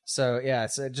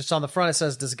 It's just on the front. It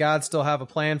says, "Does God still have a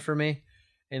plan for me?"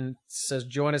 And it says,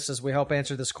 join us as we help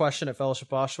answer this question at Fellowship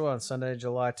Oshawa on Sunday,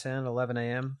 July 10, 11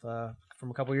 a.m. From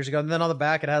a couple years ago. And then on the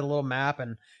back, it had a little map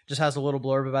and just has a little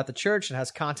blurb about the church. It has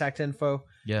contact info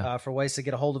for ways to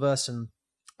get a hold of us. And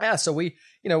so we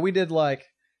did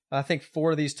I think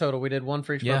 4 of these total. We did one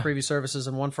for each of our preview services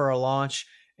and one for our launch.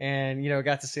 And,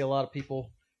 got to see a lot of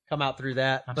people come out through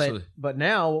that. Absolutely. But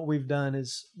now what we've done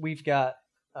is we've got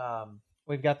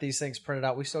these things printed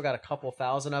out. We still got a couple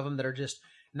thousand of them that are just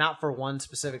not for one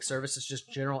specific service. It's just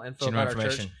general info about our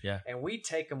church. Yeah. And we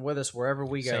take them with us wherever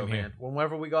we go, Same man. here.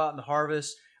 Whenever we go out in the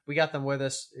harvest, we got them with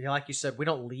us. Like you said, we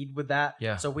don't lead with that.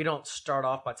 Yeah. So we don't start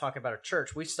off by talking about our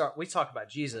church. We talk about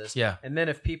Jesus. Yeah. And then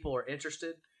if people are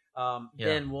interested,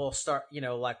 then we'll start,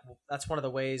 that's one of the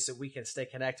ways that we can stay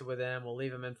connected with them. We'll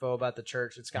leave them info about the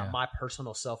church. It's got my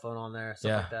personal cell phone on there,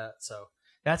 stuff like that. So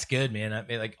that's good, man. I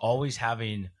mean, always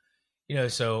having,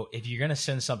 so if you're going to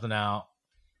send something out,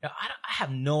 I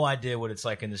have no idea what it's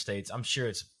like in the States. I'm sure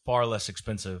it's far less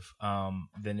expensive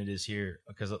than it is here,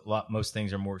 because most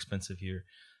things are more expensive here.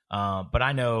 But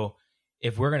I know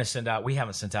if we're going to send out, we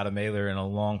haven't sent out a mailer in a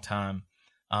long time.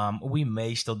 We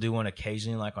may still do one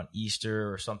occasionally, like on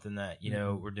Easter or something that,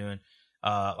 we're doing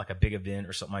like a big event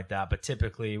or something like that. But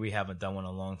typically we haven't done one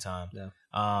in a long time.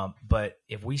 Yeah. But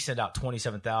if we send out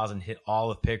 27,000, hit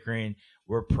all of Pickering,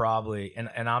 we're probably,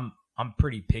 and I'm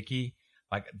pretty picky.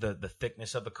 Like the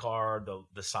thickness of the card,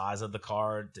 the size of the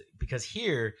card, because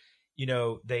here,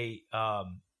 they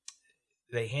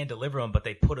hand deliver them, but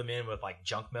they put them in with like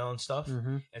junk mail and stuff.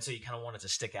 Mm-hmm. And so you kind of want it to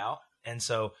stick out. And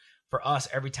so for us,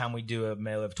 every time we do a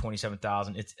mailer of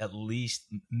 27,000, it's at least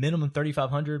minimum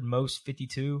 3,500, most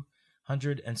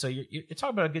 5,200. And so you're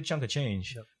talking about a good chunk of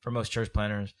change for most church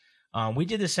planners. We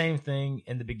did the same thing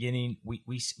in the beginning.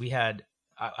 We had,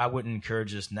 I wouldn't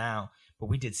encourage this now, but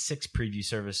we did 6 preview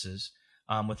services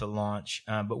with the launch.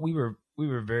 But we were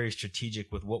very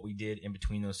strategic with what we did in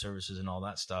between those services and all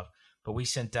that stuff. But we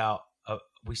sent out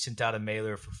a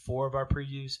mailer for 4 of our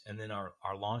previews, and then our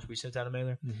launch, we sent out a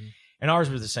mailer. Mm-hmm. And ours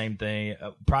was the same thing.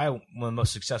 Probably one of the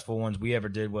most successful ones we ever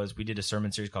did was we did a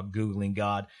sermon series called Googling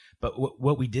God. But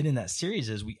what we did in that series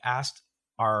is we asked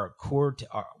our core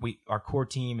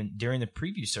team, and during the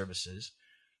preview services,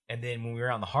 and then when we were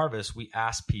out in the harvest, we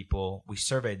asked people, we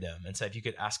surveyed them and said, if you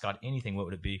could ask God anything, what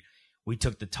would it be? We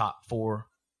took the top 4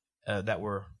 that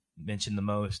were mentioned the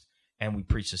most, and we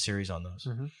preached a series on those.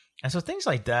 Mm-hmm. And so things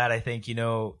like that, I think,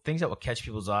 things that will catch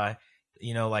people's eye,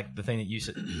 like the thing that you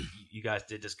said, you guys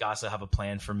did, does God still have a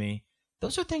plan for me?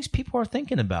 Those are things people are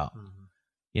thinking about.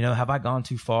 Mm-hmm. Have I gone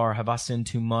too far? Have I sinned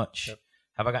too much? Yep.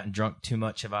 Have I gotten drunk too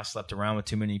much? Have I slept around with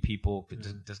too many people?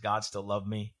 Mm-hmm. Does God still love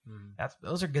me? Mm-hmm.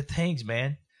 Those are good things,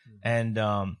 man. Mm-hmm.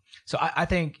 And so I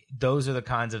think those are the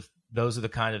kinds of those are the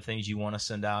kind of things you want to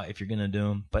send out if you're going to do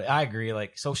them. But I agree,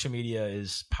 like social media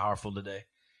is powerful today,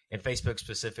 and Facebook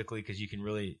specifically, because you can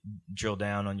really drill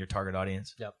down on your target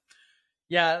audience. Yep.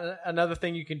 Yeah. Another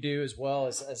thing you can do as well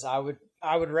is I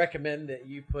would recommend that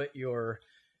you put your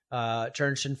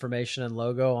church information and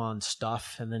logo on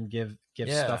stuff, and then give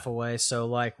stuff away. So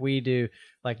like we do,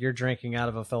 like you're drinking out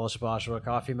of a Fellowship Oshawa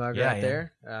coffee mug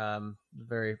there.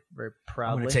 Very, very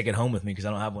proudly. I'm going to take it home with me because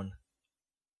I don't have one.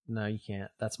 No, you can't.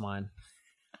 That's mine.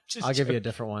 I'll give you a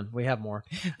different one. We have more.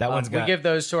 That one's we give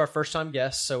those to our first time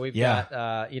guests. So we've got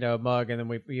a mug, and then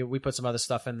we put some other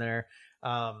stuff in there,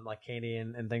 like candy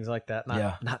and things like that.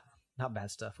 Not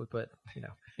bad stuff. We put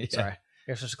sorry. I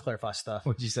guess just to clarify stuff.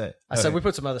 What'd you say? I said we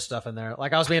put some other stuff in there.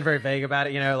 Like I was being very vague about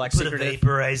it. Like put a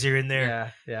vaporizer in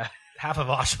there. Yeah. Half of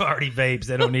Oshawa already vapes.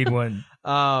 They don't need one.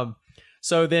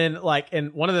 So then,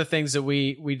 and one of the things that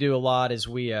we do a lot is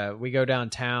we go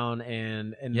downtown,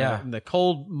 and in the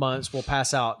cold months we'll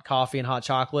pass out coffee and hot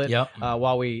chocolate.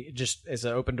 While we just as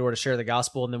an open door to share the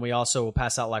gospel, and then we also will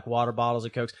pass out like water bottles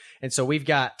and Cokes. And so we've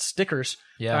got stickers,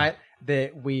 right,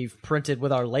 that we've printed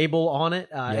with our label on it.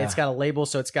 It's got a label,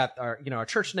 so it's got our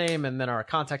church name and then our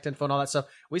contact info and all that stuff.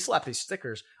 We slap these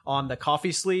stickers on the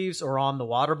coffee sleeves or on the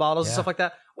water bottles and stuff like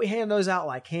that. We hand those out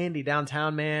like candy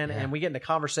downtown, man, and we get into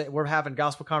conversation. We're having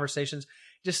gospel conversations,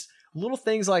 just little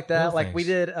things like that. We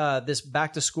did this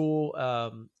back to school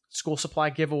school supply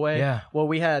giveaway. Well,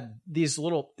 we had these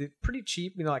pretty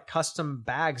cheap, like custom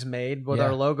bags made with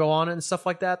our logo on it and stuff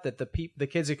like that. That the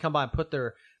kids who come by and put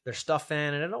their stuff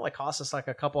in, and it only costs us like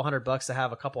a couple $100 to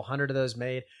have a couple hundred of those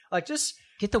made. Like just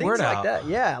get the word out. Like that.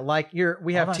 Yeah. Like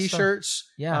we have t-shirts,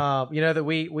 that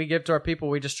we give to our people.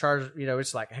 We just charge,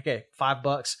 it's like, okay,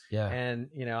 $5. Yeah. And,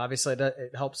 obviously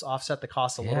it helps offset the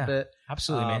cost a little bit.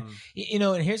 Absolutely, man.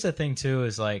 And here's the thing too,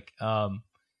 is like,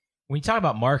 when you talk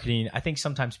about marketing, I think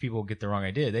sometimes people get the wrong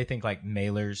idea. They think like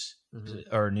mailers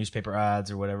or newspaper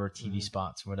ads or whatever, TV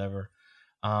spots, whatever.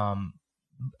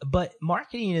 But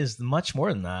marketing is much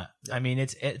more than that. I mean,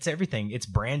 it's everything. It's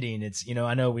branding. It's,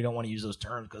 I know we don't want to use those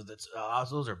terms because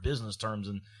those are business terms,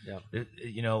 and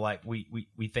like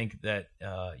we think that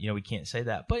we can't say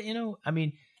that. But I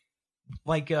mean,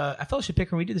 like at Fellowship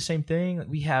Pickering, we do the same thing.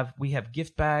 We have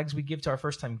gift bags we give to our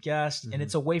first time guests, and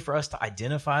it's a way for us to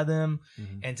identify them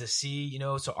and to see,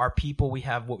 so our people, we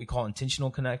have what we call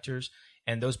intentional connectors.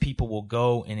 And those people will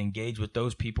go and engage with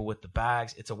those people with the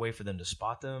bags. It's a way for them to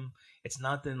spot them. It's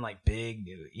nothing like big,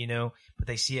 but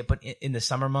they see it. But in the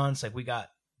summer months, like we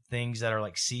got things that are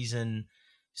like season.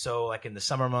 So like in the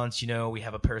summer months, we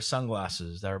have a pair of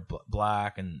sunglasses that are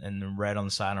black and red on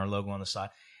the side and our logo on the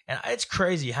side. And it's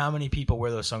crazy how many people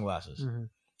wear those sunglasses.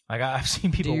 Like I've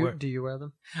seen people wear. Do you wear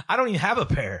them? I don't even have a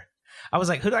pair. I was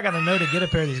like, who do I got to know to get a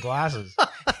pair of these glasses?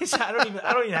 I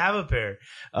don't even have a pair.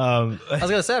 I was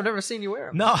gonna say I've never seen you wear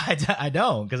them. No, I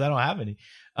don't, because I don't have any.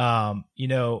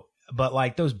 But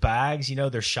like those bags,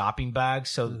 they're shopping bags,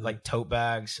 so like tote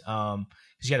bags. Because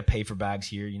you got to pay for bags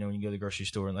here. When you go to the grocery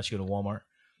store, unless you go to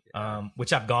Walmart.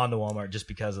 Which I've gone to Walmart just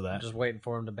because of that. I'm just waiting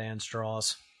for them to ban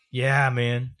straws. Yeah,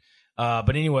 man.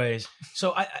 But anyways,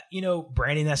 so I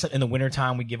branding that stuff in the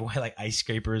wintertime, we give away like ice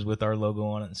scrapers with our logo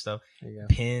on it and stuff,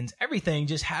 pins, everything.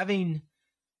 Just having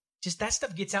that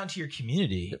stuff gets out into your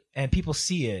community and people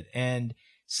see it, and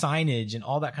signage and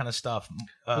all that kind of stuff.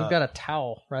 We've got a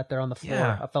towel right there on the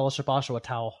floor, a Fellowship Oshawa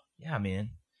towel. Yeah,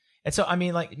 man. And so, I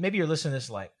mean, like maybe you're listening to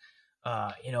this like,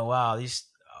 wow, these,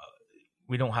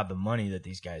 we don't have the money that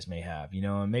these guys may have,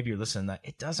 and maybe you're listening to that.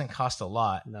 It doesn't cost a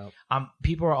lot. No.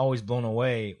 People are always blown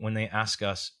away when they ask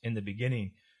us in the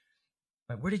beginning,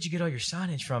 like, where did you get all your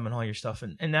signage from and all your stuff?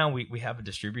 And now we have a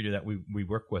distributor that we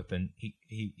work with, and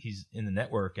he's in the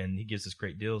network and he gives us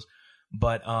great deals.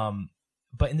 But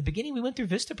in the beginning we went through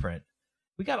Vistaprint.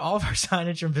 We got all of our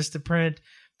signage from Vistaprint.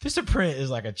 Vistaprint is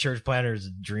like a church planner's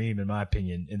dream, in my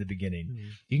opinion, in the beginning.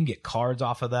 You can get cards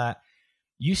off of that.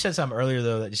 You said something earlier,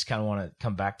 though, that I just kind of want to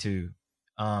come back to.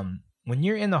 When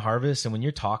you're in the harvest and when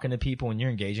you're talking to people, when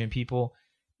you're engaging people,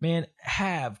 man,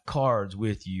 have cards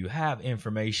with you. Have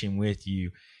information with you.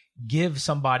 Give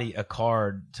somebody a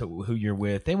card to who you're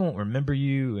with. They won't remember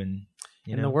you. And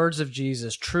in the words of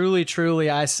Jesus, truly,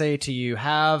 truly, I say to you,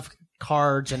 have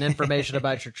cards and information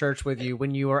about your church with you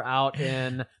when you are out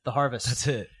in the harvest. That's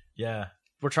it. Yeah.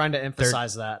 We're trying to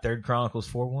emphasize that. 3 Chronicles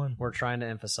 4:1. We're trying to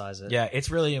emphasize it. Yeah,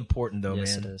 it's really important though,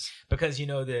 yes, man. Yes, it is. Because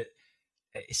that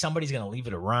somebody's going to leave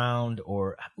it around.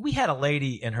 Or we had a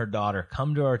lady and her daughter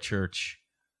come to our church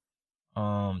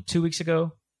 2 weeks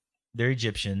ago. They're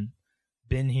Egyptian,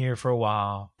 been here for a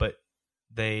while, but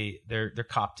they're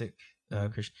Coptic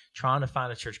Christian, trying to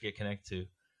find a church to get connected to.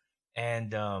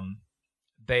 And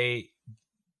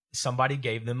somebody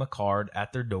gave them a card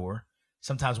at their door.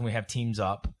 Sometimes when we have teams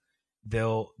up,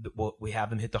 we have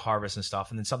them hit the harvest and stuff,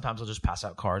 and then sometimes they'll just pass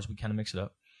out cards. We kind of mix it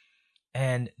up.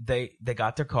 And they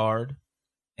got their card,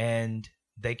 and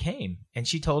they came. And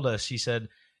she told us, she said,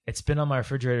 it's been on my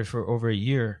refrigerator for over a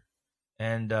year.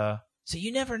 And so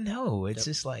you never know. It's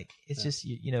just like, it's just,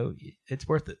 it's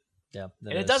worth it. Yeah.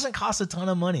 And it doesn't cost a ton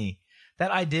of money.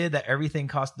 That idea that everything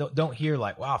costs, don't hear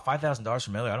like, wow, $5,000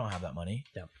 for mailer. I don't have that money.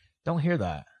 Yeah. Don't hear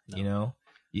that. No.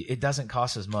 It doesn't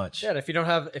cost as much. Yeah, if you don't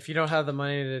have the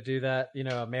money to do that,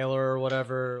 a mailer or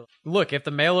whatever. Look, if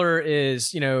the mailer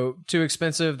is, too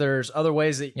expensive, there's other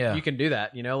ways that you can do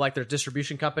that. Like there's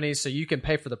distribution companies, so you can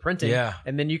pay for the printing,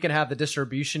 and then you can have the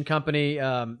distribution company,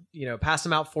 pass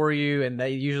them out for you, and they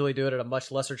usually do it at a much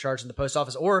lesser charge than the post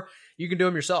office, or you can do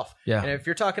them yourself. Yeah. And if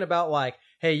you're talking about like,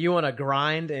 hey, you want to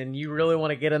grind and you really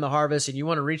want to get in the harvest and you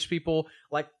want to reach people,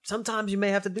 like sometimes you may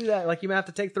have to do that. Like you may have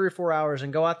to take 3 or 4 hours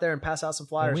and go out there and pass out some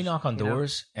flyers. When we knock on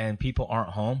doors and people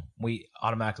aren't home, we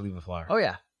automatically leave a flyer. Oh,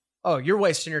 yeah. Oh, you're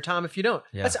wasting your time if you don't.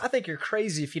 Yeah. I think you're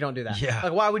crazy if you don't do that. Yeah.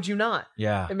 Like, why would you not?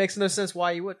 Yeah. It makes no sense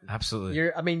why you wouldn't. Absolutely.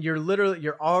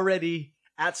 You're already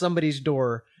at somebody's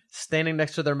door, standing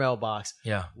next to their mailbox.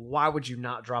 Yeah. Why would you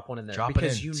not drop one in there? Drop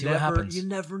because it in. you See never, what happens. You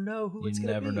never know who it's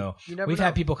going to be. You never know. We've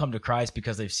had people come to Christ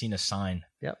because they've seen a sign.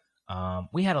 Yep.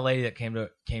 We had a lady that came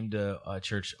to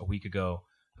church a week ago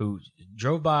who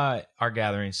drove by our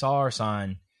gathering, saw our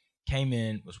sign, came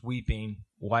in, was weeping.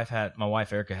 My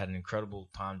wife Erica had an incredible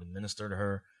time to minister to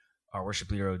her. Our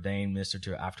worship leader O'Dane ministered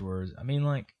to her afterwards. I mean,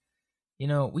 like,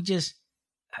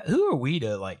 who are we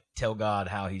to like tell God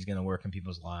how He's going to work in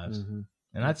people's lives? Mm-hmm.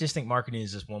 And I just think marketing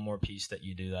is just one more piece that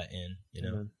you do that in.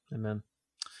 Amen.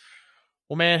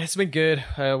 Well, man, it's been good.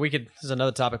 This is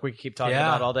another topic we could keep talking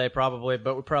about all day probably,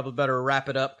 but we probably better wrap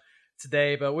it up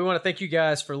today. But we want to thank you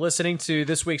guys for listening to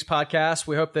this week's podcast.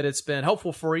 We hope that it's been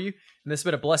helpful for you and this has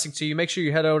been a blessing to you. Make sure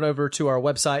you head on over to our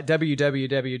website,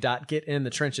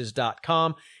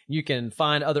 www.getinthetrenches.com. You can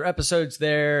find other episodes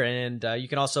there, and you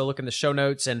can also look in the show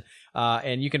notes, and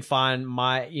you can find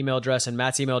my email address and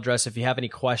Matt's email address if you have any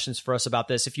questions for us about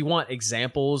this. If you want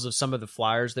examples of some of the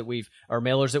flyers that or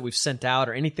mailers that we've sent out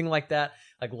or anything like that,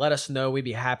 like let us know. We'd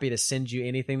be happy to send you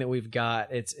anything that we've got.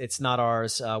 It's not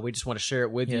ours. We just want to share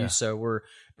it with you. So we're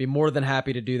be more than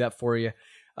happy to do that for you.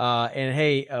 And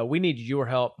hey, we need your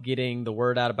help getting the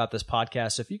word out about this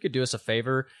podcast. So if you could do us a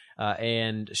favor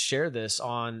and share this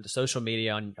on social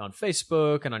media, on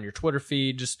Facebook and on your Twitter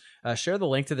feed, just share the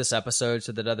link to this episode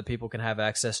so that other people can have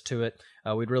access to it.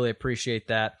 We'd really appreciate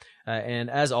that. And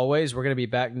as always, we're going to be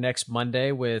back next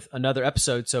Monday with another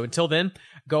episode. So until then,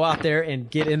 go out there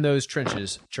and get in those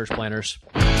trenches, church planners.